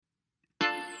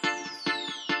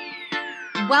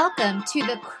Welcome to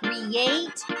the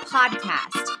Create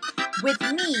Podcast with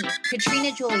me,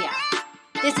 Katrina Julia.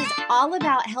 This is all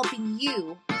about helping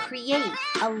you create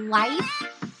a life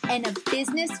and a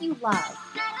business you love,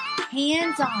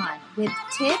 hands-on with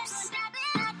tips,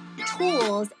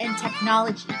 tools, and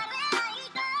technology.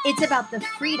 It's about the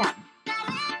freedom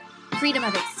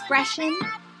of expression,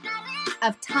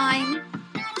 of time,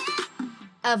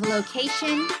 of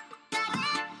location,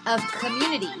 of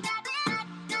community,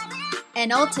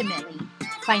 and ultimately,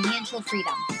 financial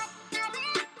freedom.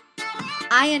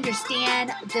 I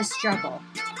understand the struggle.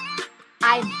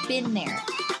 I've been there.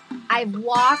 I've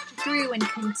walked through and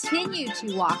continue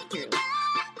to walk through.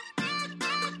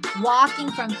 Walking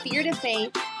from fear to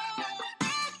faith,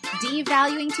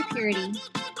 devaluing to purity,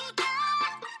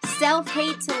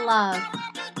 self-hate to love,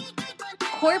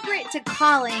 corporate to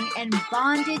calling, and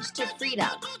bondage to freedom.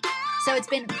 So it's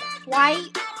been quite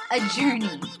a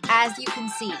journey, as you can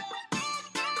see.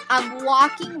 I'm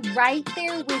walking right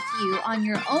there with you on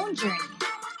your own journey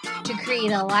to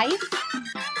create a life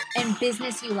and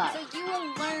business you love. So you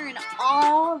will learn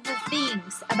all the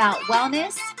things about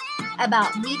wellness,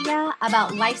 about media,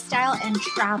 about lifestyle, and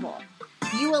travel.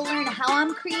 You will learn how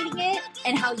I'm creating it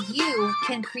and how you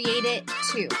can create it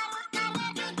too.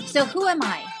 So who am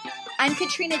I? I'm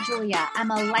Katrina Julia.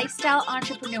 I'm a lifestyle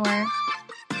entrepreneur,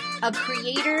 a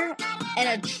creator,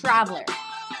 and a traveler.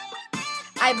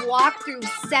 I've walked through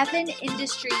 7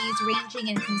 industries ranging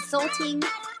in consulting,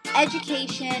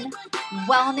 education,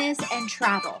 wellness, and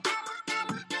travel.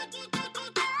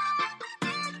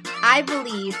 I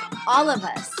believe all of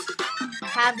us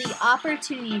have the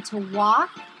opportunity to walk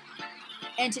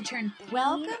and to turn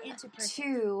pain into purpose.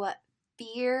 To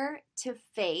Fear to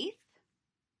Faith,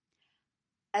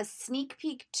 a sneak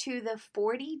peek to the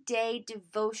 40-day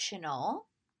devotional,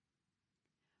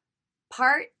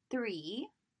 part 3,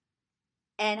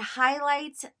 and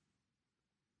highlights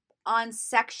on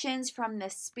sections from the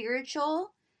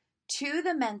spiritual to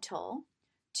the mental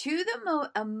to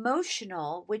the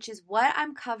emotional, which is what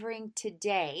I'm covering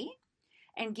today,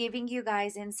 and giving you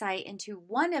guys insight into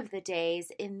one of the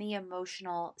days in the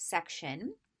emotional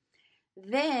section.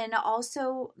 Then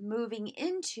also moving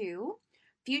into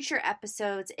future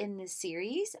episodes in this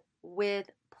series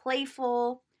with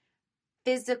playful,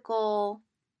 physical,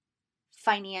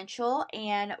 financial,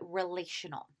 and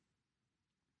relational.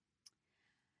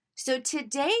 So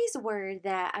today's word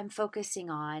that I'm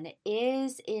focusing on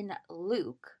is in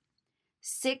Luke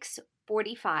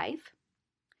 6:45.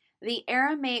 The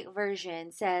Aramaic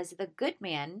version says, "The good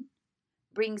man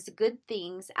brings good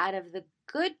things out of the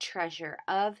good treasure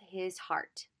of his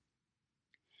heart,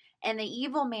 and the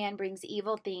evil man brings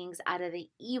evil things out of the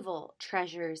evil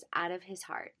treasures out of his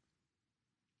heart.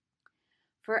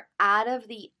 For out of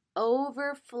the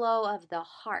overflow of the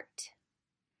heart,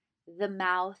 the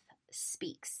mouth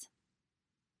speaks."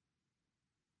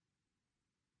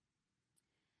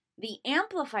 The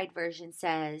Amplified Version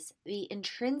says, "The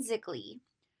intrinsically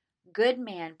good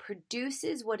man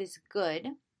produces what is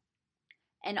good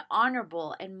and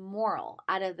honorable and moral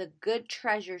out of the good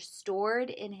treasure stored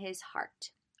in his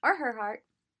heart," or her heart,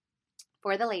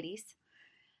 for the ladies.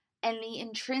 "And the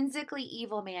intrinsically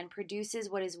evil man produces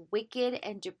what is wicked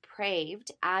and depraved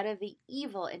out of the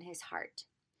evil in his heart.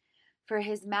 For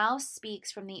his mouth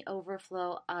speaks from the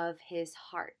overflow of his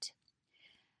heart."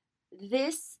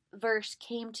 This verse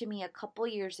came to me a couple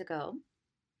years ago.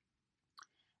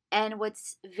 And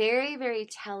what's very, very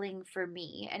telling for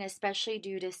me, and especially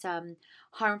due to some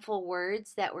harmful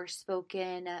words that were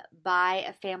spoken by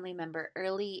a family member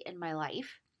early in my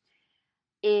life,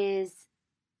 is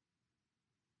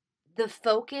the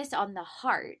focus on the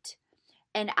heart.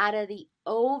 And out of the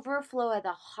overflow of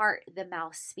the heart, the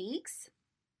mouth speaks.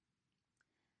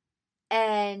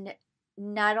 And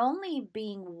not only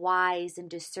being wise and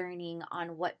discerning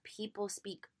on what people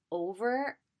speak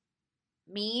over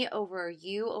me, over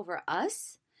you, over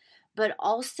us, but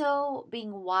also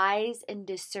being wise and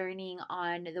discerning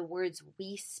on the words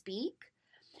we speak,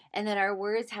 and that our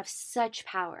words have such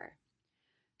power.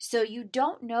 So you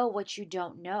don't know what you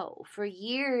don't know. For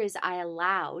years, I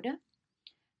allowed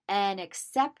and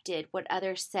accepted what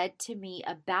others said to me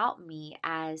about me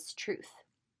as truth.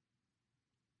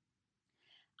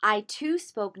 I too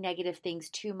spoke negative things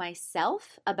to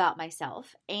myself, about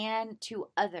myself, and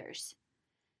to others.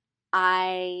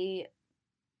 I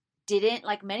didn't,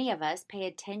 like many of us, pay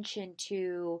attention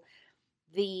to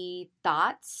the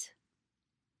thoughts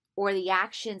or the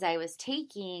actions I was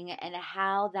taking and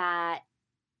how that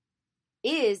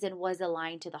is and was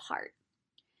aligned to the heart.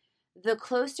 The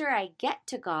closer I get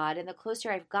to God and the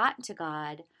closer I've gotten to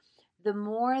God, the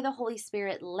more the Holy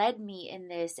Spirit led me in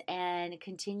this and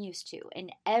continues to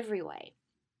in every way.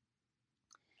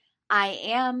 I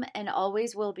am and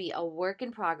always will be a work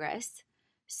in progress.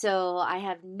 So I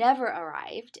have never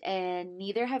arrived, and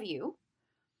neither have you.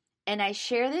 And I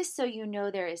share this so you know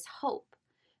there is hope.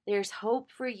 There's hope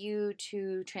for you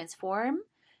to transform.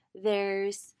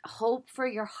 There's hope for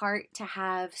your heart to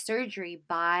have surgery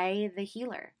by the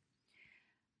healer.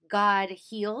 God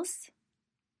heals,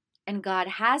 and God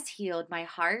has healed my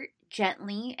heart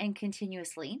gently and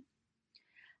continuously.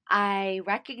 I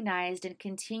recognized and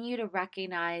continue to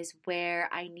recognize where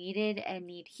I needed and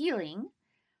need healing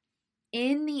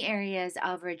in the areas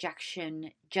of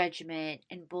rejection, judgment,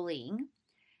 and bullying,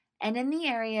 and in the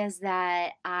areas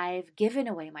that I've given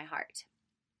away my heart.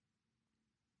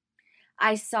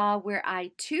 I saw where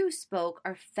I too spoke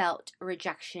or felt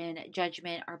rejection,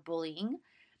 judgment, or bullying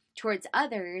towards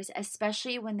others,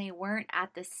 especially when they weren't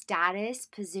at the status,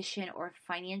 position, or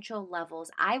financial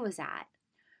levels I was at,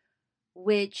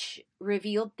 which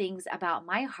revealed things about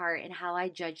my heart and how I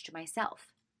judged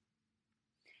myself.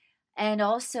 And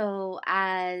also,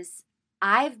 as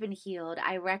I've been healed,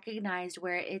 I recognized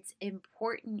where it's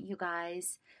important, you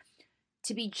guys,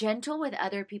 to be gentle with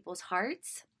other people's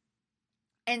hearts.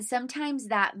 And sometimes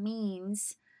that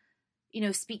means,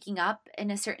 speaking up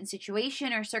in a certain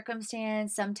situation or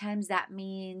circumstance. Sometimes that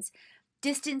means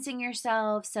distancing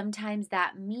yourself. Sometimes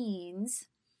that means,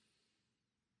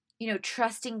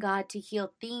 trusting God to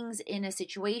heal things in a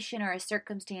situation or a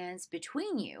circumstance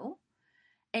between you,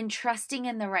 and trusting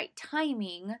in the right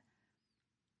timing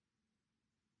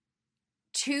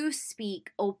to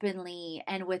speak openly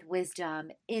and with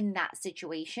wisdom in that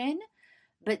situation,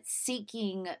 but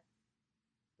seeking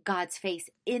God's face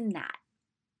in that.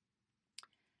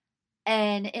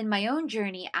 And in my own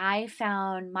journey, I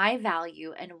found my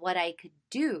value and what I could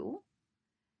do,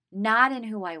 not in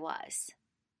who I was.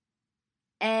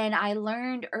 And I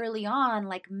learned early on,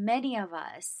 like many of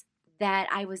us, that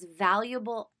I was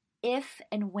valuable if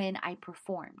and when I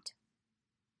performed.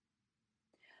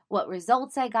 What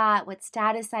results I got, what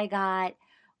status I got,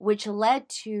 which led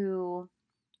to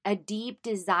a deep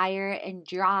desire and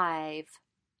drive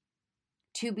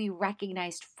to be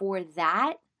recognized for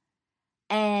that.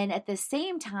 And at the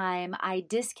same time, I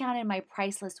discounted my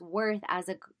priceless worth as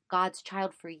a God's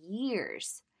child for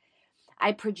years.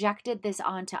 I projected this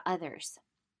onto others.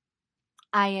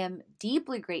 I am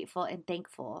deeply grateful and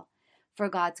thankful for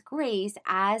God's grace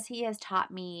as He has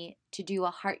taught me to do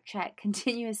a heart check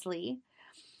continuously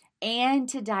and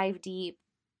to dive deep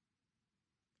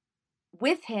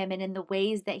with Him and in the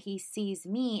ways that He sees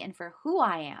me and for who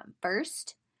I am.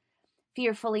 First,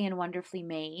 fearfully and wonderfully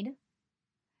made,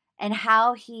 and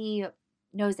how He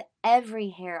knows every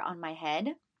hair on my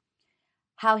head,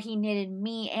 how He knitted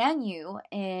me and you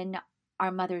in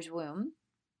our mother's womb,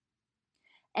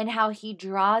 and how He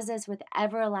draws us with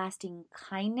everlasting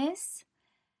kindness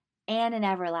and an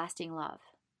everlasting love.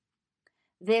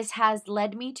 This has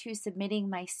led me to submitting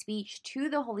my speech to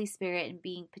the Holy Spirit and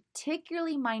being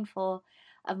particularly mindful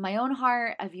of my own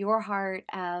heart, of your heart,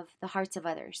 of the hearts of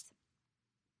others.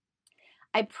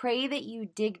 I pray that you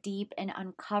dig deep and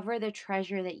uncover the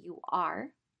treasure that you are,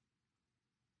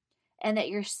 and that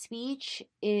your speech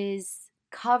is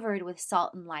covered with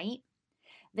salt and light,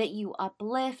 that you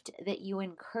uplift, that you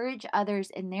encourage others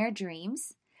in their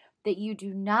dreams, that you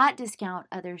do not discount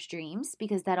others' dreams,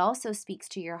 because that also speaks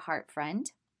to your heart,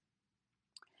 friend.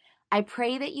 I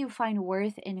pray that you find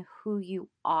worth in who you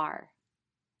are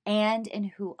and in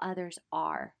who others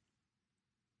are.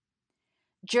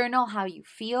 Journal how you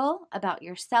feel about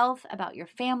yourself, about your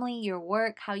family, your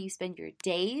work, how you spend your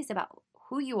days, about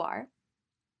who you are.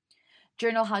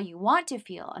 Journal how you want to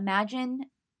feel. Imagine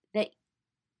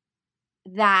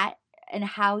that and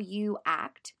how you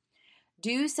act.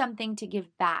 Do something to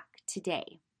give back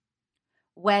today.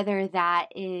 Whether that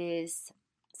is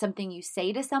something you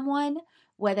say to someone,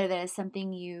 whether that is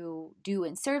something you do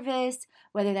in service,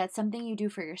 whether that's something you do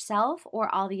for yourself,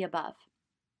 or all the above.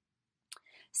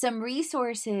 Some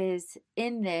resources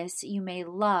in this you may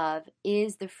love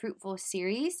is the Fruitful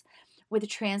series with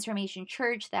Transformation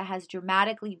Church that has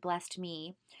dramatically blessed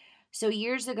me. So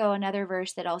years ago, another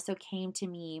verse that also came to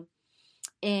me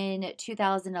in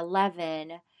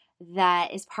 2011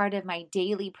 that is part of my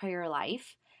daily prayer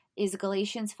life is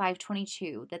Galatians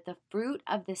 5:22, that the fruit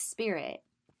of the Spirit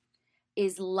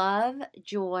is love,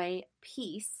 joy,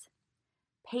 peace,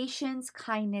 patience,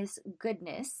 kindness,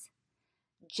 goodness,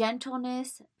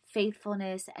 gentleness,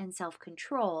 faithfulness, and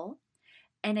self-control.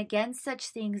 And against such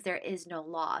things there is no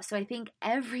law. So I think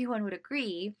everyone would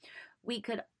agree we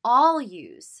could all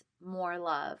use more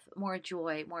love, more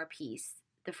joy, more peace,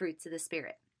 the fruits of the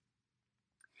Spirit.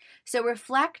 So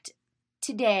reflect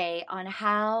today on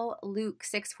how Luke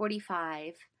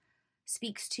 6:45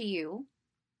 speaks to you,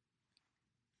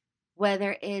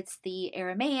 whether it's the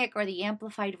Aramaic or the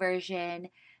Amplified Version,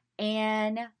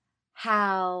 and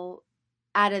how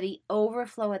out of the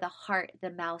overflow of the heart, the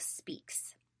mouth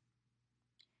speaks.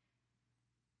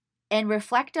 And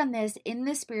reflect on this in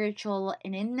the spiritual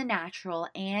and in the natural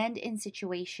and in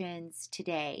situations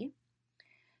today.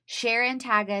 Share and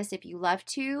tag us if you love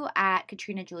to at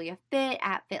Katrina Julia Fit,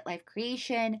 at Fit Life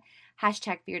Creation,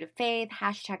 hashtag Fear to Faith,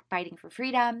 hashtag Fighting for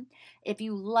Freedom. If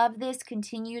you love this,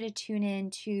 continue to tune in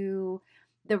to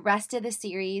the rest of the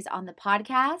series on the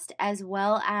podcast, as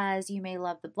well as you may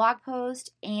love the blog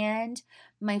post and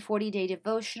my 40-day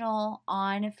devotional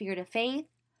on Fear to Faith,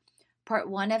 part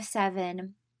 1 of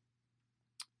 7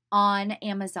 on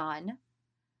Amazon,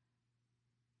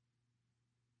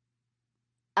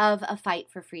 of A Fight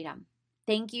for Freedom.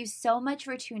 Thank you so much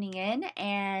for tuning in,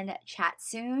 and chat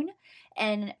soon.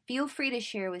 And feel free to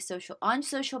share on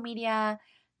social media,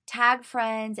 tag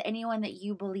friends, anyone that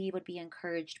you believe would be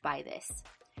encouraged by this.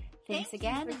 Thanks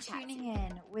again for tuning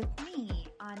in with me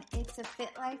on It's a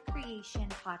Fit Life Creation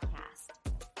podcast.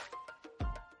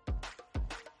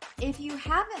 If you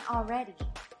haven't already,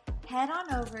 head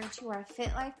on over to our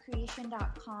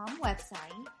fitlifecreation.com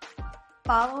website,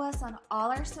 follow us on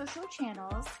all our social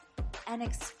channels, and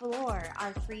explore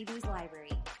our freebies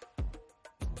library.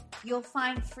 You'll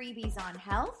find freebies on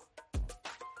health,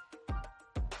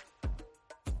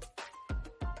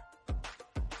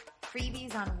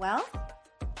 freebies on wealth,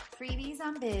 freebies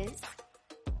on biz,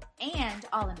 and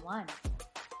all in one.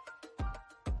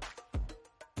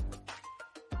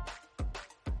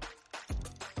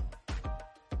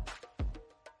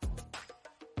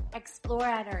 Explore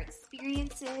at our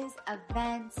experiences,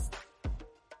 events,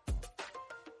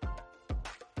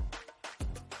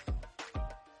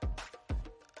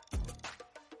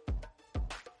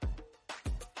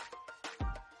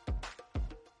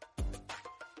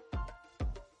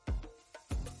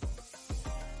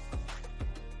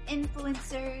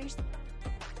 influencers.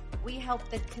 We help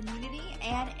the community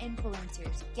and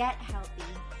influencers get healthy,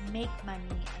 make money,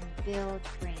 and build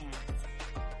brands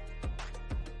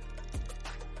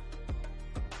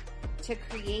to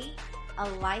create a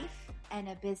life and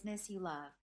a business you love.